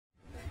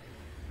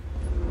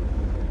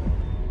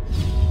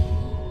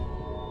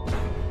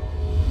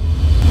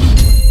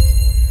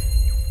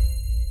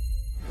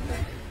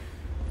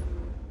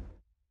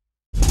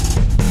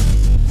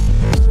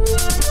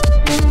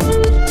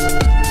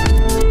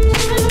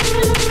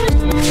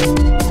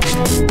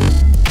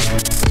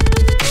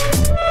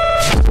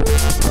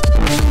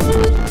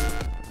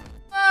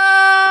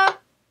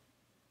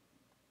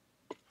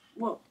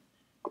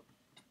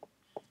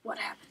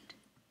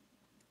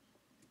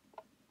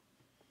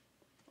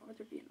would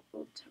there be an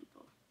old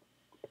temple?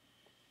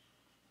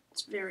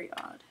 It's very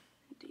odd,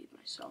 indeed,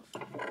 myself.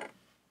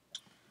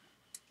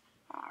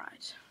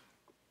 Alright.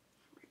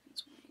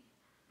 Raven's Wing.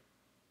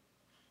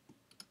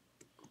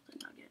 Golden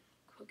Nugget.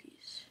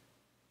 Cookies.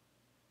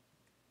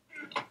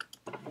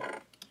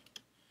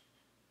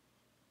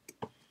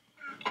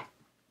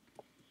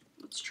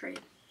 Let's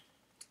trade.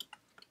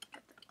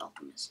 Get the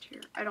alchemist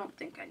here. I don't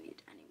think I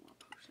need any more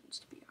potions,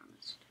 to be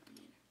honest. I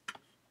mean,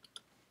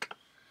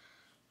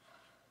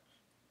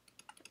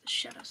 get the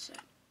Shadow set.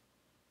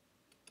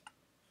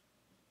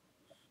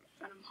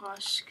 Venom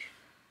Husk.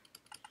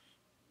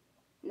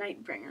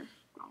 Nightbringer.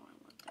 Oh, I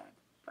want that,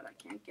 but I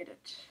can't get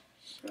it.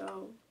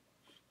 So,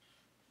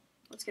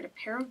 let's get a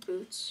pair of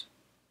boots.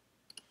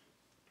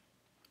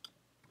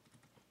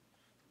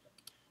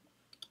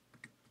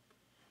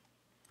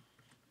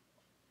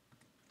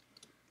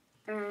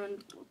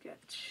 And we'll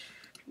get,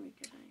 can we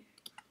get any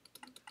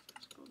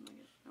gold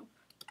nugget? Nope.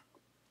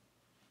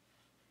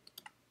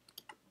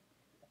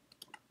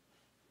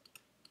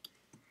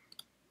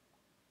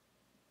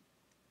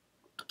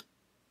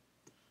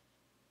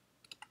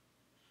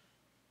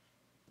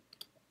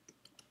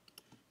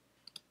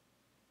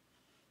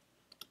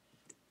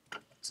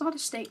 It's a lot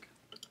of steak.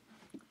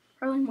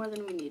 Probably more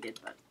than we needed,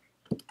 but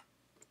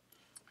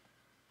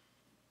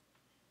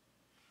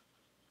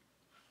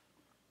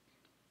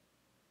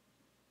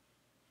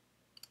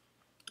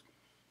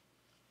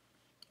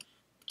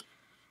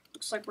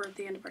looks like we're at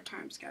the end of our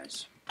times,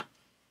 guys. Are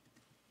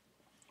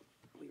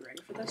we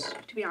ready for this?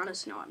 To be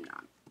honest, no, I'm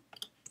not.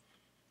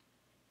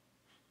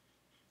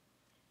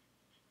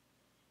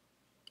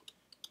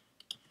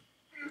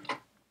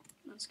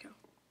 Let's go.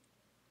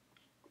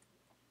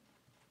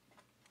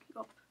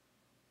 Go.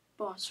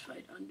 Boss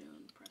fight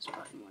unknown. Press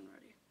button when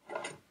ready.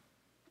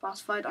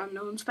 Boss fight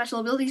unknown.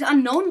 Special abilities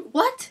unknown?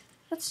 What?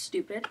 That's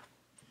stupid.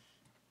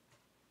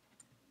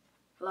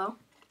 Hello?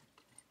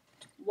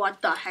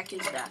 What the heck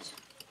is that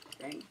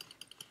thing?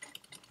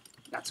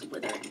 Got some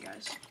withering,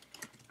 guys.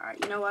 Alright,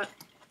 you know what?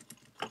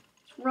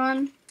 Let's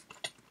run.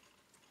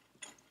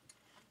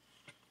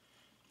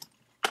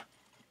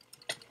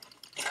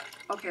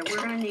 Okay, we're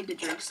gonna need to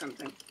drink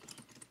something.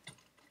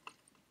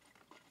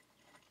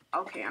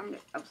 Okay, I'm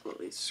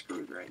absolutely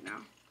screwed right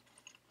now.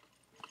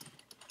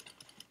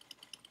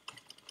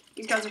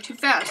 These guys are too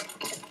fast.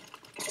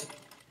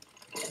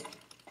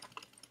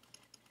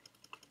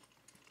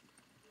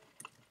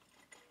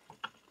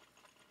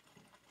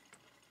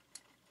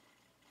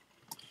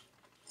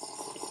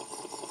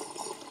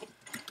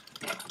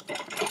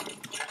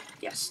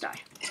 Yes,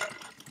 die.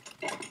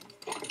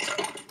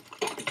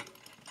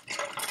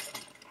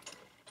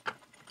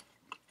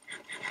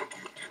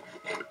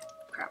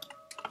 Crap.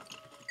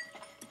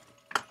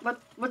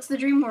 What's the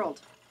dream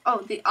world?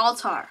 Oh, the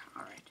altar.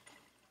 All right.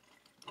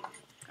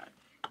 Got it.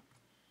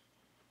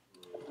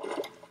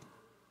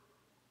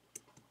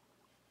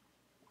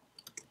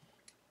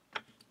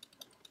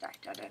 Die,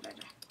 die, die, die,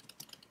 die.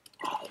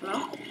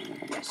 Hello?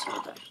 Yes,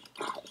 you'll die.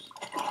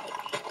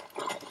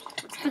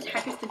 What the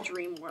heck is the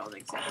dream world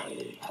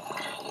exactly?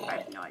 I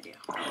have no idea.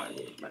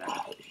 Whatever.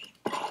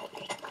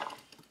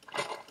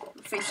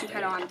 Face you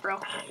head on, bro.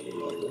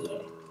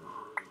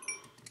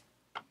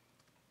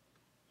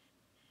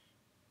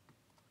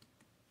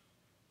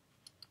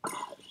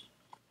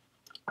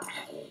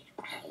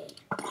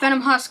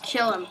 Venom Husk,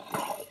 kill him.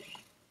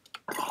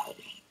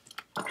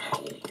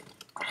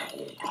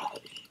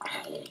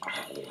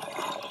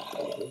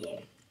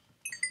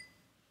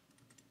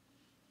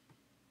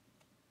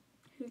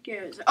 Who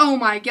cares? Oh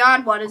my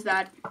god, what is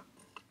that?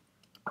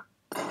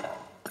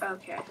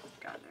 Okay,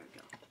 God, there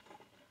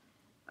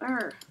we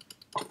go.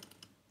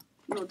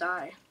 You'll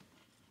die.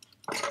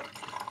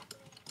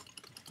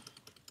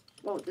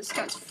 Whoa, this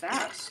guy's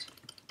fast.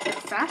 You're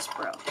fast,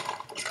 bro.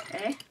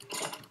 Okay.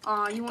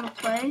 You wanna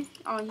play?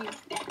 Oh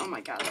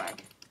my god,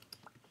 lag.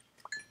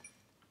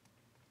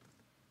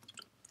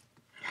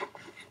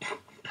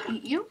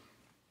 Eat you?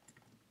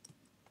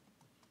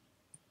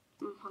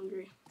 I'm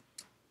hungry.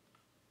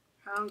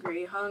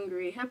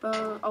 Hungry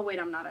hippo. Oh wait,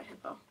 I'm not a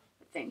hippo,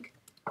 I think.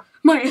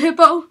 Am I a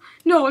hippo?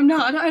 No, I'm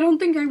not. I don't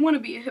think I want to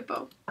be a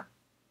hippo.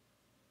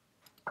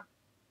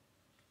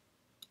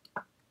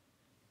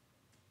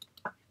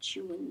 Hit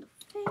you in the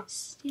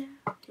face, yeah.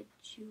 Hit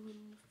you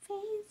in the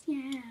face,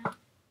 yeah.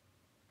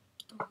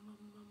 Bum, bum,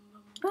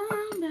 bum,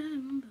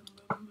 bum,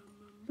 bum,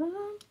 bum,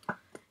 bum.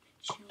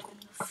 Hit you in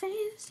the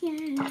face,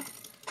 yeah.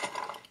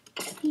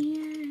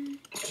 Yeah.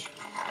 Hit you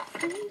in the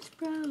face,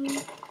 bro.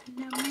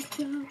 Not my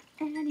bro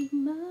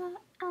anymore.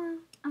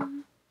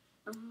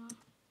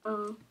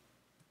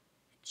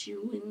 Hit you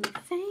in the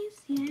face,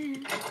 yeah.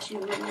 Hit you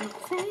in the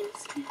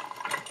face, yeah.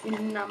 You're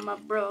not my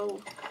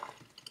bro.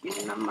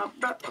 You're not my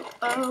bro.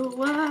 Oh,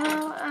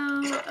 whoa,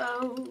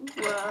 oh,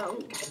 whoa.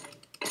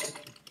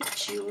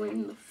 Hit you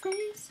in the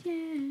face,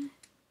 yeah.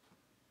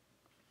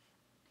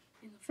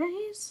 In the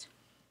face.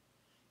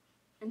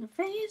 In the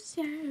face,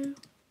 yeah.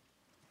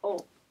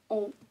 Oh,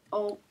 whoa,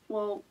 whoa,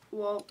 whoa,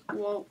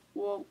 whoa,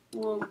 whoa,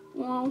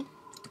 whoa.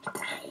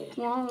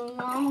 Wow,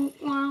 wow,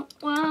 wow,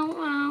 wow,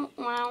 wow,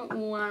 wow,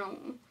 wow.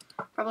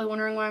 Probably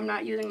wondering why I'm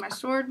not using my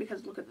sword,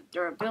 because look at the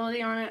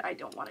durability on it. I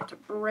don't want it to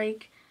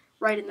break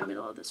right in the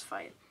middle of this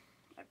fight.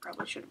 I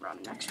probably should have brought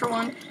an extra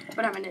one,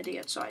 but I'm an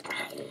idiot, so I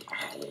didn't.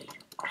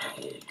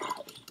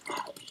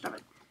 Stop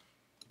it.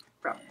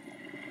 Bro.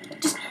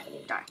 Just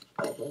die.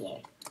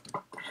 You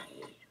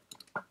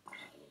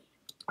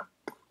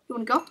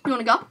wanna go? You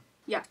wanna go?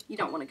 Yeah, you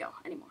don't wanna go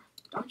anymore.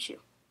 Don't you?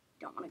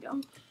 Don't wanna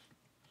go?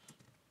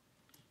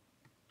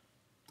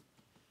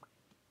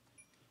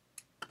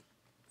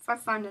 If I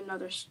find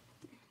another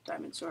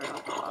diamond sword,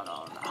 I'll pull out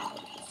all of that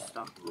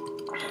stuff.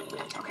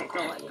 Okay, go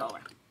away, go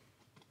away.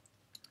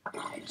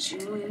 Hit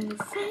you in the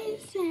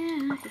face,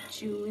 yeah.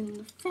 Hit you in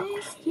the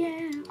face,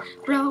 yeah.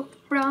 Bro,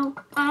 oh,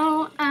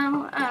 oh,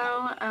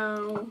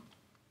 oh.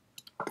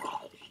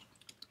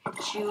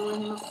 Hit you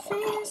in the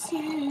face, yeah.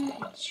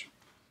 Hit you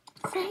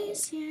in the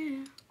face,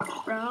 yeah.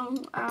 Bro,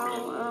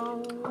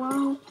 oh,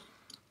 whoa.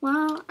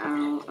 Whoa,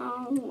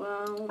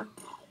 whoa.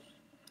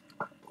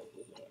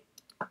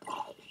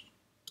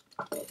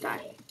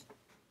 Die.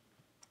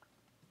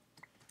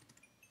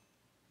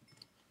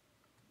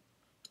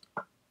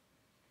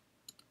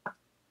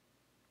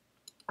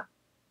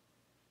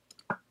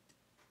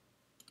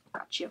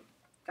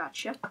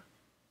 Gotcha.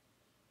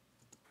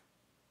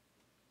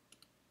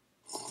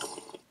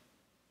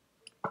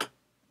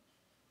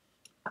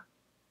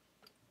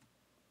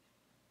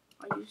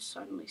 Why you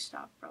suddenly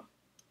stop, bro?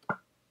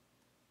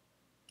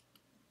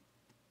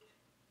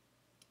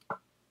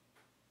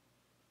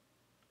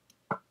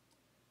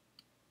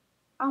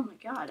 Oh my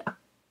god.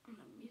 An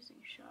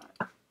amazing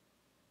shot.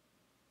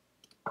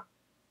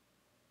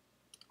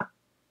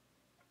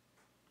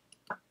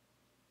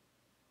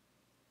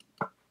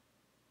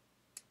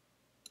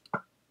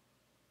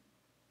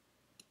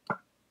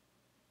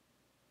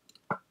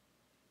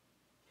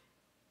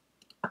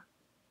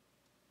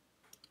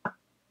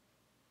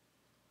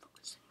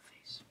 Focusing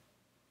face.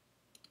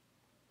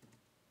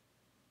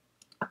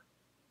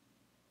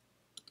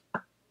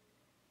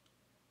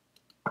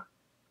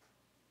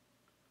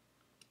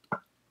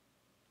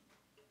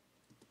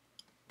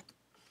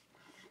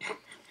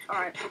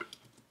 Alright.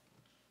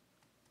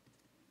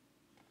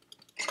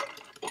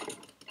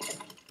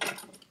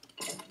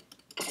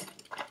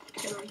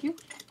 Where are you?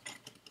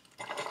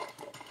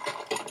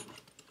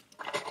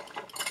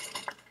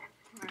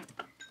 Alright.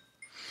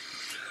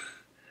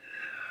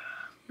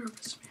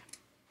 Nervous, man.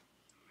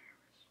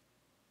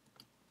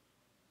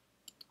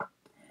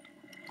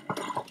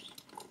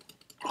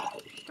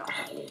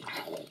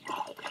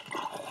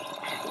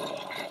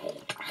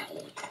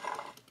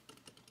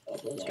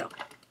 Let's go.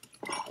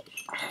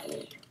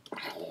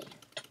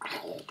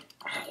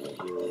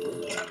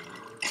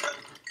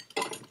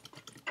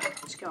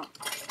 Let's go.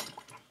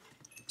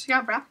 Let's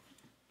go, bro.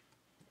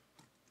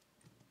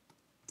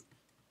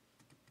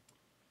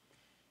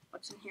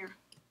 What's in here?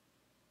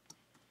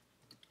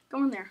 Go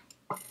in there.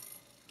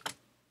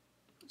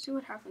 Let's see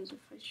what happens if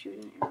I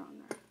shoot an arrow in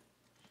there.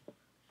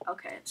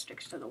 Okay, it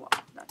sticks to the wall.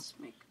 That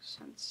makes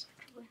sense,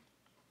 actually.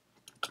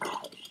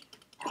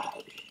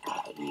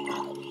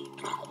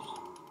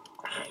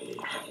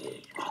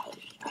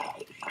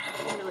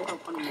 I really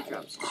hope one of you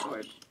drops the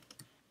sword.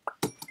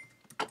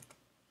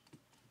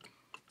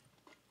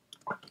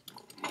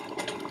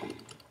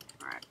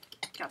 Alright,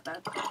 got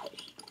that.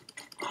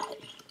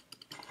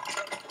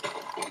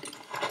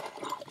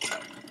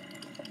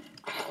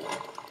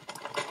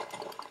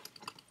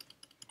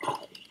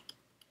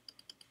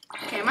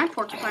 Okay, am I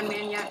Porcupine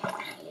Man yet?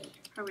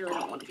 I really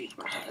don't want to be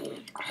Porcupine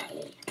Man.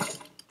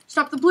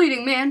 Stop the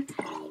bleeding, man!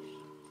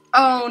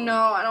 Oh no,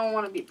 I don't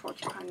want to be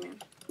Porcupine Man.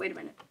 Wait a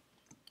minute.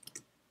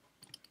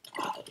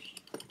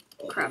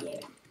 Crap,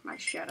 my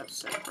shadow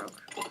set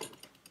broke.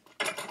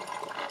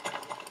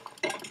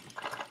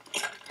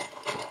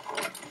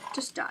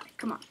 Just die,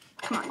 come on.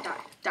 Come on, die.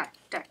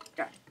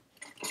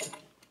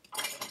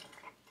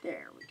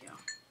 There we go.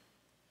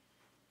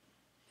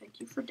 Thank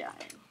you for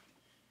dying.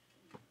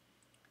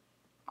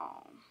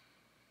 Oh.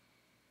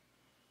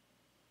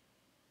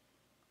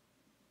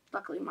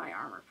 Luckily my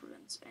armor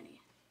prevents any.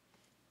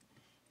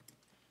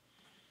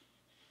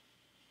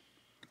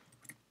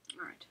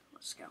 Alright,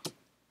 let's go.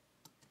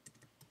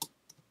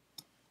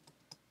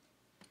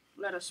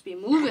 Let us be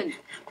moving.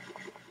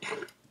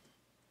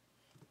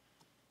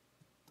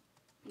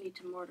 We need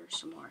to murder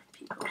some more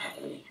people.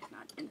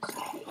 Not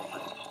innocent people,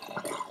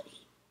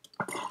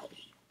 but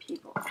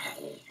people.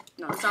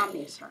 No,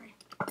 zombies, sorry.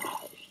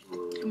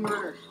 To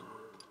murder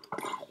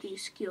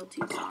these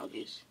guilty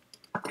zombies.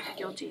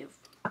 Guilty of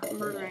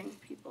murdering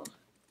people.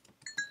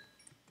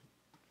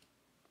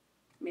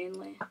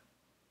 Mainly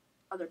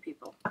other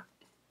people.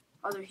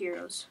 Other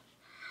heroes.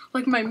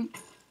 Like my,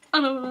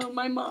 I don't know,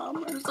 my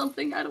mom or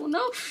something, I don't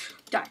know.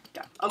 Die.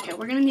 Okay,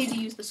 we're gonna need to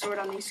use the sword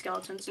on these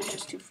skeletons. They're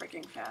just too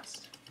freaking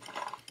fast.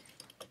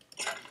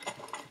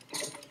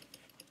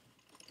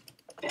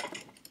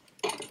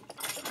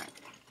 Alright.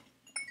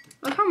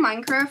 Look how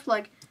Minecraft,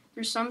 like,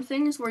 there's some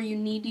things where you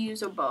need to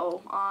use a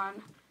bow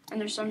on, and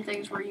there's some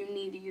things where you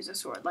need to use a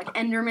sword. Like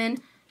Enderman,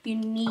 you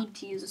need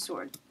to use a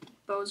sword.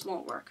 Bows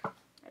won't work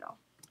at all.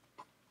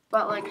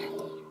 But, like,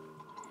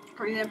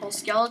 For example,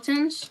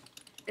 skeletons,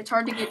 it's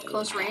hard to get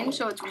close range,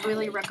 so it's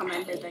really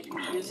recommended that you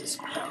use this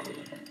bow.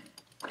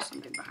 There's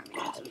something behind me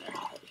that's in there.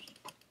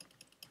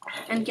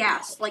 And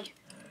gas, like,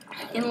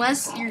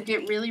 unless you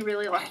get really,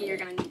 really lucky, you're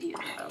gonna need to use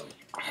the bow.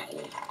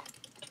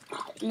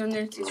 And then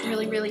there's these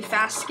really, really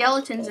fast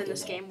skeletons in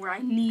this game where I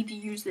need to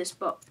use this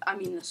bow. I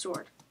mean, the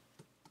sword.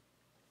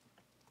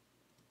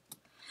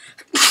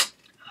 Oh,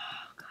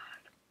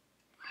 God.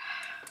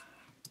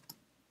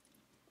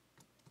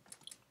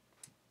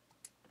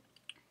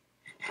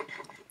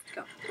 Let's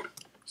go.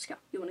 Let's go.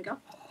 You wanna go?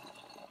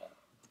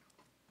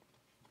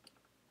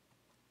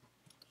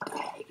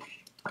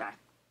 Die.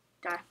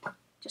 Die.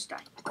 Just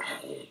die.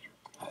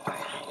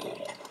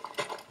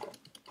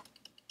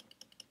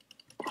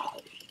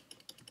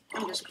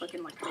 I'm just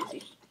clicking like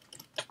crazy.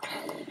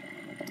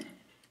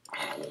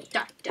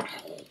 Die, die.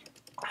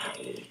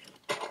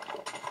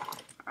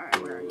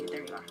 Alright, where are you?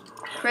 There you are.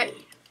 Crit.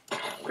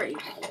 Crit you.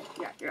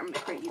 Yeah, I'm gonna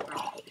crit you, bro.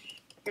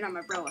 You're not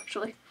my bro,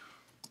 actually.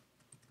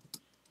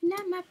 You're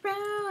not my bro,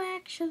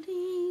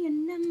 actually. You're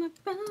not my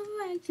bro,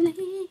 actually.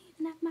 You're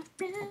not my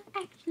bro,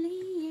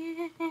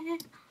 actually, yeah.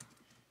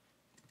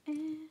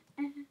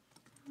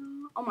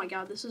 Oh my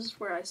god, this is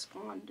where I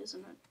spawned, isn't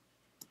it?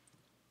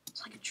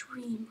 It's like a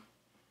dream.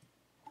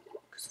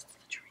 Because it's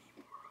the dream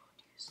world,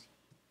 you see.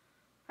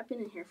 I've been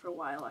in here for a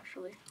while,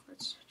 actually.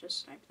 Let's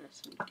just snipe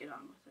this and get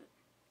on with it.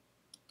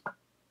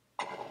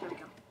 There we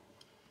go.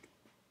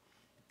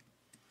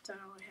 Is that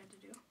all I had to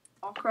do?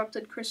 All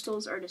corrupted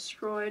crystals are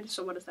destroyed,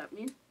 so what does that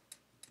mean?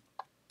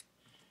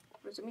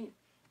 What does it mean?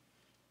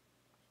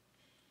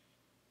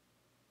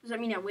 Does that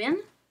mean I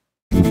win?